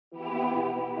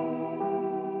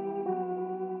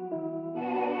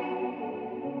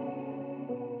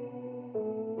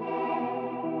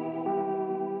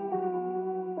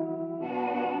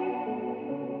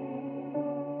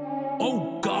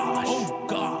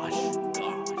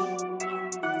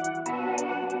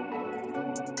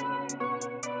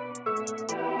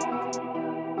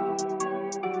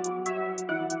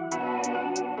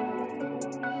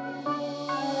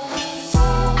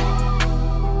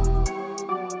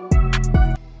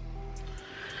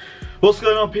What's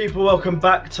going on, people? Welcome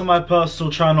back to my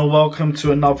personal channel. Welcome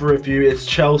to another review. It's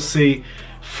Chelsea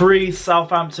 3,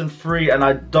 Southampton 3, and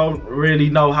I don't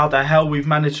really know how the hell we've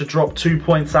managed to drop 2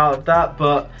 points out of that,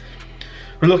 but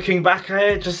looking back at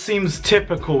it, it just seems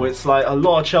typical. It's like a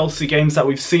lot of Chelsea games that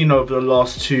we've seen over the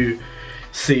last 2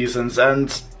 seasons,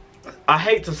 and I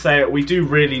hate to say it, we do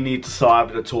really need to start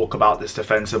having a talk about this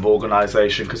defensive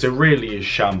organisation because it really is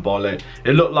shambolic.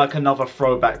 It looked like another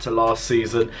throwback to last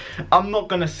season. I'm not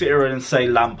going to sit here and say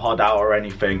Lampard out or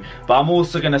anything, but I'm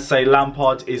also going to say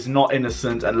Lampard is not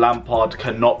innocent and Lampard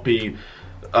cannot be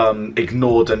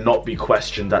ignored and not be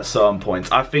questioned at certain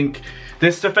points. I think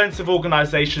this defensive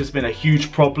organisation has been a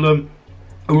huge problem.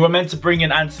 We were meant to bring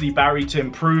in Anthony Barry to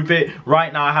improve it.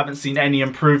 Right now, I haven't seen any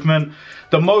improvement.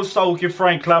 The most I'll give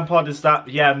Frank Lampard is that,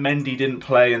 yeah, Mendy didn't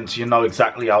play, and you know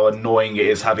exactly how annoying it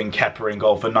is having Kepa in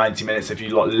goal for 90 minutes if you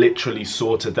lot literally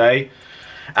saw today.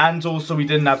 And also, we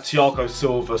didn't have Thiago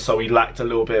Silva, so he lacked a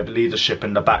little bit of leadership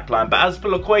in the back line. But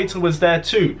Azpilicueta was there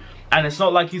too. And it's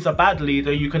not like he's a bad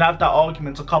leader. You can have that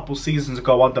argument a couple seasons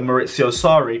ago under Maurizio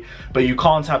Sarri, but you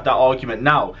can't have that argument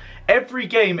now. Every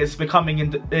game is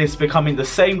becoming the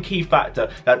same key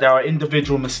factor, that there are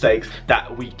individual mistakes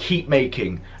that we keep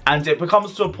making. And it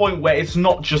becomes to a point where it's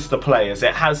not just the players.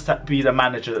 It has to be the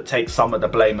manager that takes some of the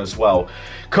blame as well.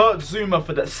 Kurt Zouma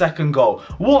for that second goal.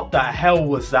 What the hell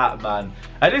was that, man?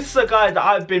 And this is a guy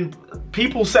that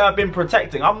people say I've been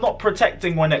protecting. I'm not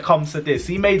protecting when it comes to this.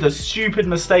 He made a stupid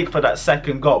mistake for that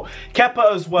second goal.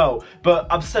 Kepa as well. But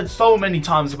I've said so many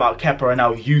times about Kepa and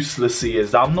how useless he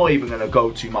is that I'm not even going to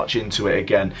go too much into it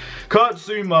again. Kurt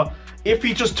Zouma, if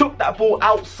he just took that ball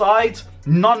outside,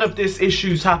 none of these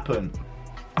issues happen.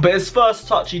 But his first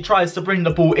touch, he tries to bring the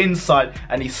ball inside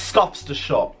and he scuffs the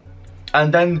shot.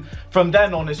 And then from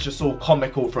then on, it's just all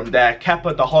comical from there.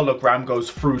 Kepa, the hologram, goes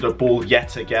through the ball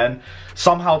yet again.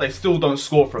 Somehow they still don't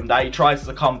score from that. He tries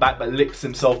to come back but licks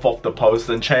himself off the post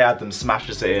and Che Adams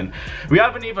smashes it in. We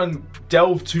haven't even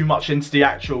delved too much into the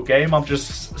actual game. I've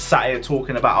just sat here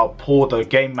talking about how poor the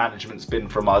game management's been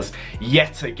from us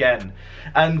yet again.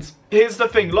 And here's the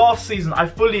thing, last season I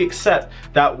fully accept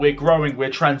that we're growing, we're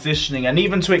transitioning, and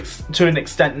even to an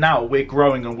extent now we're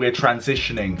growing and we're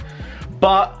transitioning.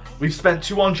 But we've spent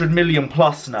 200 million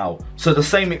plus now, so the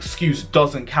same excuse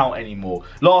doesn't count anymore.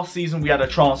 Last season we had a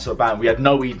transfer ban, we had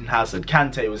no Eden Hazard,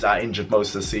 Kante was out injured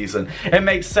most of the season. It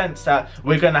makes sense that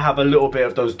we're going to have a little bit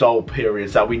of those dull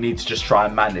periods that we need to just try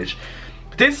and manage.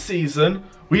 This season,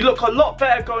 we look a lot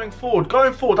better going forward.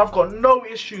 Going forward, I've got no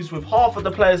issues with half of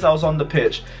the players that was on the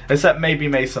pitch, except maybe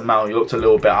Mason Mount. He looked a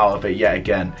little bit out of it yet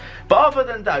again. But other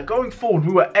than that, going forward,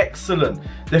 we were excellent.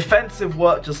 Defensive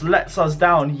work just lets us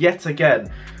down yet again.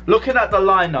 Looking at the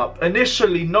lineup,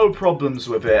 initially no problems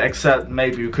with it, except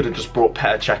maybe we could have just brought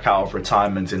Petr Cech out of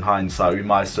retirement in hindsight. We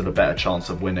might have stood a better chance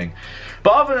of winning.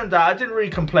 But other than that, I didn't really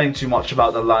complain too much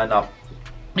about the lineup.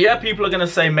 Yeah, people are going to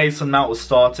say Mason Mount was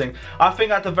starting. I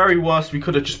think at the very worst, we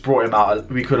could have just brought him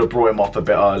out. We could have brought him off a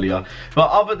bit earlier.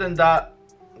 But other than that,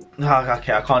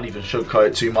 okay, I can't even sugarcoat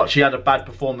it too much. He had a bad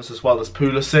performance as well as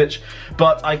Pulisic.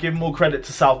 But I give more credit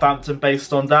to Southampton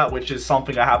based on that, which is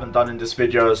something I haven't done in this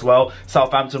video as well.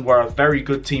 Southampton were a very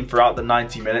good team throughout the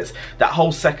 90 minutes. That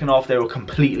whole second half, they were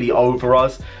completely over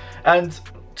us. And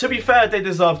to be fair, they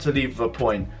deserve to leave with a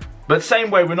point. But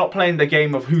same way, we're not playing the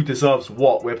game of who deserves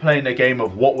what. We're playing the game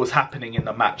of what was happening in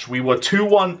the match. We were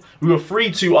 2-1, we were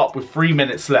 3-2 up with 3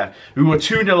 minutes left. We were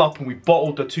 2-0 up and we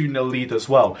bottled the 2-0 lead as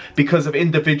well because of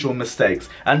individual mistakes.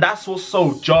 And that's what's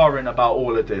so jarring about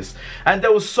all of this. And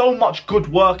there was so much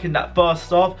good work in that first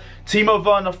half. Timo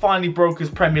Werner finally broke his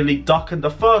Premier League duck, and the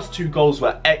first 2 goals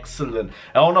were excellent.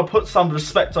 And I want to put some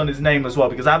respect on his name as well,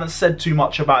 because I haven't said too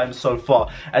much about him so far.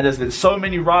 And there's been so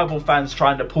many rival fans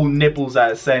trying to pull nibbles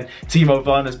at it, saying Timo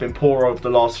Werner's been poor over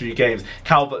the last few games.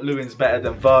 Calvert-Lewin's better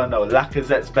than Werner.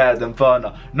 Lacazette's better than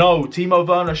Werner. No, Timo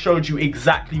Werner showed you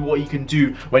exactly what he can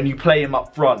do when you play him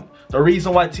up front. The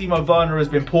reason why Timo Werner has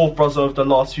been poor for us over the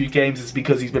last few games is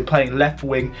because he's been playing left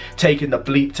wing, taking the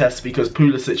bleep test because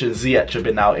Pulisic and Ziyech have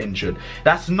been out injured.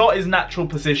 That's not his natural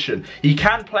position. He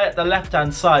can play at the left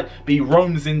hand side, but he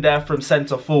roams in there from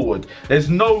centre forward.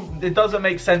 It doesn't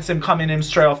make sense him coming in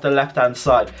straight off the left hand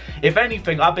side. If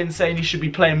anything, I've been saying he should be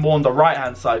playing more on the right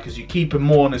hand side because you keep him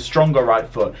more on his stronger right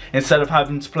foot instead of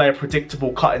having to play a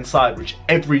predictable cut inside, which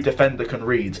every defender can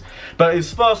read. But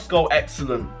his first goal,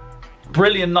 excellent.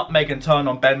 Brilliant nutmeg and turn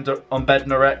on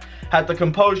Bednarek. Had the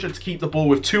composure to keep the ball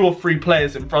with 2 or 3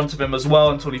 players in front of him as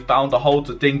well until he found a hole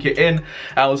to dink it in.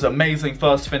 That was an amazing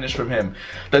first finish from him.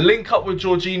 The link up with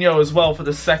Jorginho as well for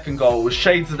the second goal was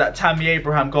shades of that Tammy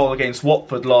Abraham goal against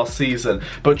Watford last season.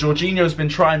 But Jorginho's been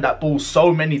trying that ball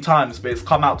so many times, but it's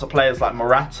come out to players like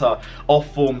Morata,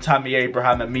 off form Tammy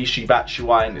Abraham and Michy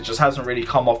Batshuayi, and it just hasn't really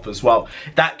come off as well.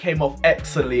 That came off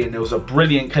excellently, and it was a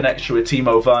brilliant connection with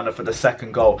Timo Werner for the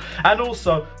second goal. And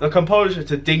also the composure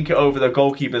to dink it over the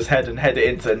goalkeeper's head and head it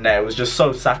into the net. It was just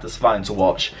so satisfying to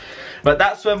watch. But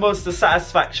that's where most of the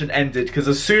satisfaction ended, because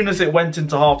as soon as it went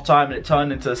into half time and it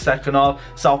turned into the second half,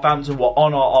 Southampton were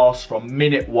on our arse from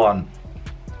minute 1.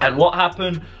 And what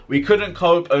happened? We couldn't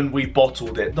cope and we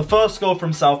bottled it. The first goal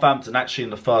from Southampton, actually in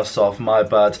the first half, my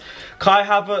bad. Kai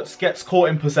Havertz gets caught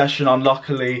in possession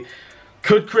unluckily.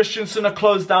 Could Christensen have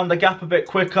closed down the gap a bit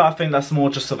quicker? I think that's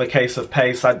more just of a case of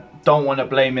pace. I don't want to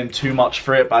blame him too much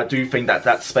for it, but I do think that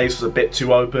that space was a bit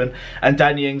too open. And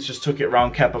Danny Ings just took it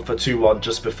round Kepa for 2-1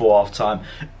 just before half time.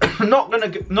 Not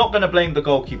gonna blame the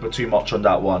goalkeeper too much on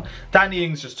that one. Danny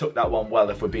Ings just took that one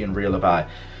well, if we're being real about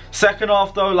it. Second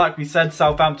half though, like we said,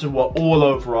 Southampton were all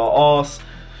over our arse.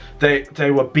 They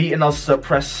were beating us to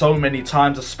press so many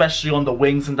times, especially on the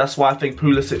wings, and that's why I think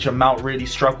Pulisic and Mount really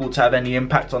struggled to have any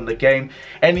impact on the game.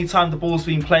 Anytime the ball's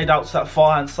being played out to that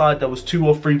far-hand side, there was 2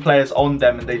 or 3 players on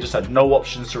them, and they just had no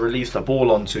options to release the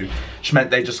ball onto, which meant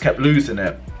they just kept losing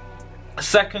it.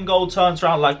 Second goal turns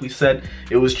around, like we said,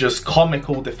 it was just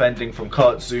comical defending from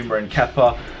Kurt Zouma and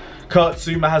Kepa. Kurt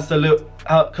Zouma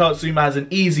has an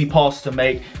easy pass to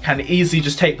make, can easily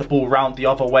just take the ball round the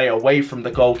other way, away from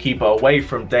the goalkeeper, away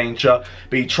from danger.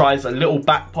 But he tries a little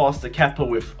back pass to Kepa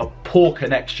with a poor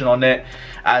connection on it.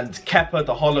 And Kepa,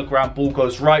 the hologram, ball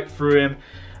goes right through him.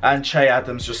 And Che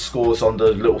Adams just scores on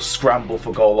the little scramble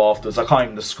for goal afterwards. I can't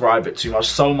even describe it too much.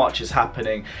 So much is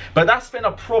happening. But that's been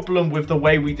a problem with the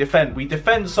way we defend. We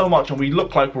defend so much and we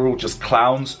look like we're all just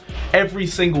clowns. Every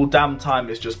single damn time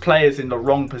it's just players in the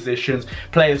wrong positions,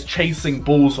 players chasing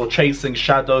balls or chasing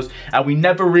shadows, and we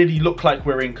never really look like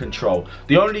we're in control.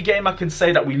 The only game I can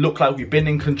say that we look like we've been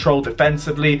in control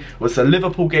defensively was the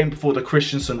Liverpool game before the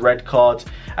Christensen red card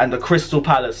and the Crystal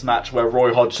Palace match where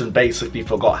Roy Hodgson basically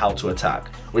forgot how to attack,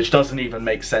 which doesn't even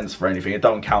make sense for anything. It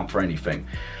don't count for anything.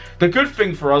 The good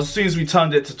thing for us, as soon as we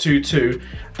turned it to 2-2,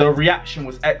 the reaction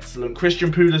was excellent.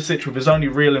 Christian Pulisic, with his only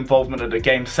real involvement in the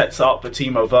game, sets it up for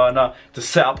Timo Werner to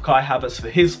set up Kai Havertz for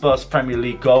his first Premier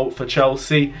League goal for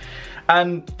Chelsea.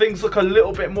 And things look a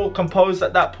little bit more composed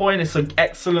at that point. It's an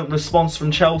excellent response from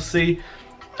Chelsea.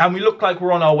 And we look like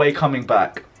we're on our way coming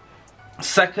back.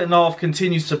 Second half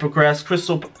continues to progress.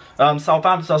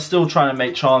 Southampton are still trying to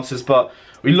make chances, but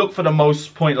we look for the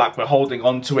most point like we're holding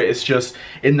on to it. It's just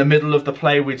in the middle of the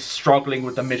play we're struggling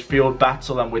with the midfield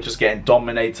battle and we're just getting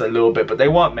dominated a little bit, but they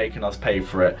weren't making us pay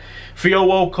for it. Theo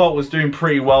Walcott was doing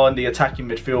pretty well in the attacking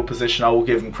midfield position. I will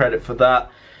give him credit for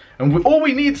that. And all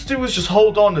we need to do is just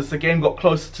hold on as the game got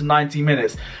closer to 90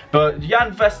 minutes. But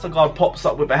Jan Vestergaard pops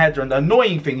up with a header, and the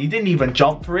annoying thing, he didn't even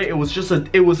jump for it. It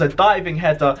was a diving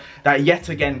header that yet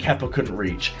again Kepa couldn't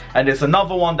reach. And it's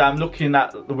another one that I'm looking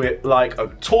at with like a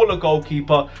taller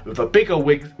goalkeeper with a bigger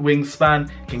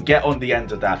wingspan can get on the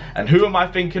end of that. And who am I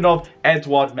thinking of?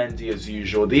 Edouard Mendy as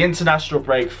usual. The international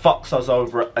break fucks us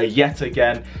over yet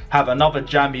again. Have another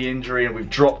jammy injury and we've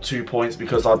dropped 2 points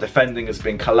because our defending has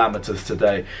been calamitous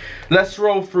today. Let's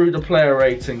roll through the player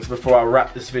ratings before I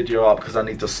wrap this video up because I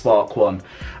need to spark one.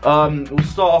 We'll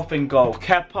start off in goal.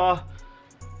 Kepa,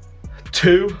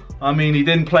 2. I mean, he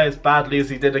didn't play as badly as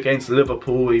he did against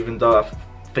Liverpool, even though I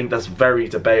think that's very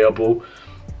debatable.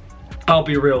 I'll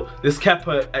be real, this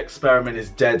Kepa experiment is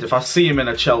dead. If I see him in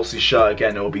a Chelsea shirt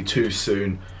again, it will be too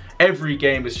soon. Every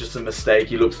game is just a mistake.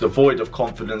 He looks devoid of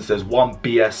confidence. There's one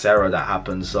BS error that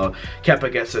happens, so Kepa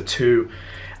gets a 2.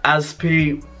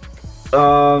 Aspi,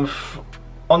 I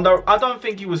don't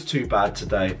think he was too bad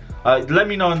today. Let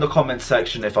me know in the comment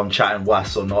section if I'm chatting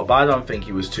was or not, but I don't think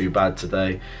he was too bad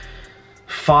today.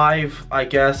 5, I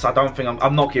guess. I don't think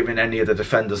I'm not giving any of the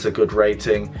defenders a good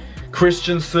rating.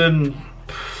 Christensen,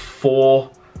 4.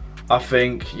 I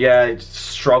think, yeah,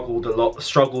 struggled a lot,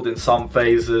 struggled in some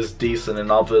phases, decent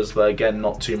in others, but again,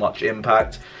 not too much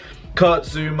impact. Kurt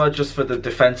Zouma, just for the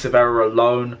defensive error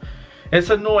alone. It's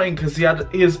annoying because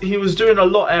he was doing a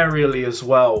lot aerially as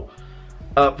well,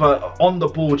 but on the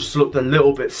ball just looked a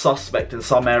little bit suspect in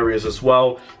some areas as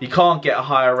well. He can't get a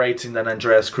higher rating than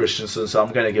Andreas Christensen, so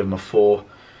I'm going to give him a 4.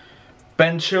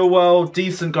 Ben Chilwell,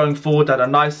 decent going forward, had a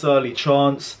nice early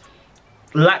chance.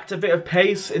 Lacked a bit of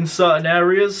pace in certain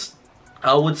areas,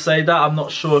 I would say that. I'm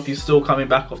not sure if he's still coming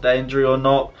back off that injury or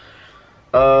not.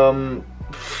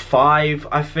 5,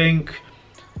 I think.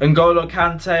 N'Golo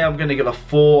Kante, I'm going to give a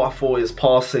 4. I thought his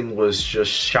passing was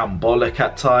just shambolic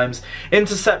at times.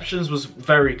 Interceptions was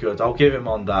very good, I'll give him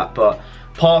on that, but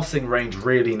passing range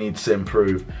really needs to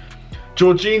improve.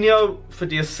 Jorginho, for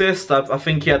the assist, I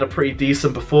think he had a pretty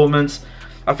decent performance.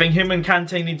 I think him and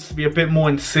Kante needs to be a bit more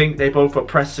in sync. They both were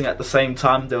pressing at the same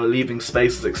time. They were leaving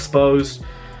spaces exposed.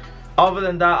 Other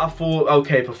than that, I thought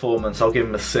okay performance. I'll give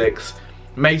him a 6.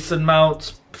 Mason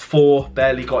Mount, 4.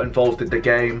 Barely got involved in the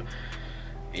game.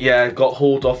 Yeah, got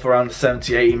hauled off around the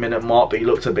 70-80 minute mark, but he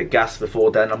looked a bit gassed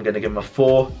before then. I'm going to give him a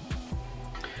 4.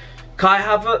 Kai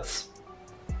Havertz,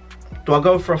 do I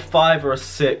go for a 5 or a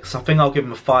 6? I think I'll give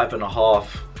him a 5.5.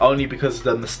 Only because of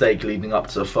the mistake leading up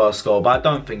to the first goal. But I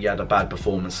don't think he had a bad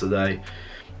performance today.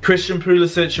 Christian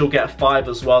Pulisic, he'll get a 5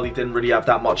 as well. He didn't really have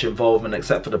that much involvement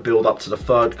except for the build up to the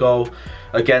third goal.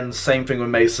 Again, same thing with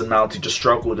Mason Mount. He just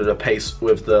struggled at a pace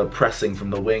with the pressing from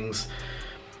the wings.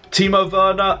 Timo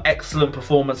Werner, excellent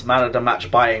performance. Man of the match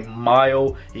by a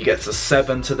mile. He gets a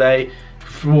 7 today.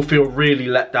 Will feel really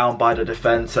let down by the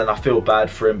defence, and I feel bad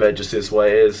for him, but it just is what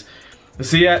it is.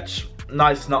 Ziyech,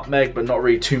 nice nutmeg, but not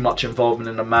really too much involvement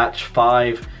in the match.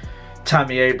 5.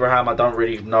 Tammy Abraham, I don't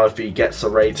really know if he gets a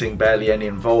rating. Barely any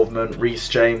involvement. Reece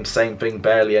James, same thing,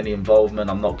 barely any involvement.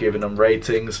 I'm not giving them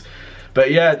ratings.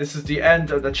 But yeah, this is the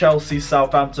end of the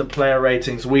Chelsea-Southampton player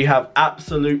ratings. We have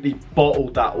absolutely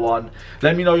bottled that one.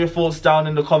 Let me know your thoughts down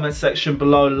in the comment section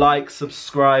below. Like,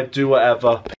 subscribe, do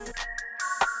whatever.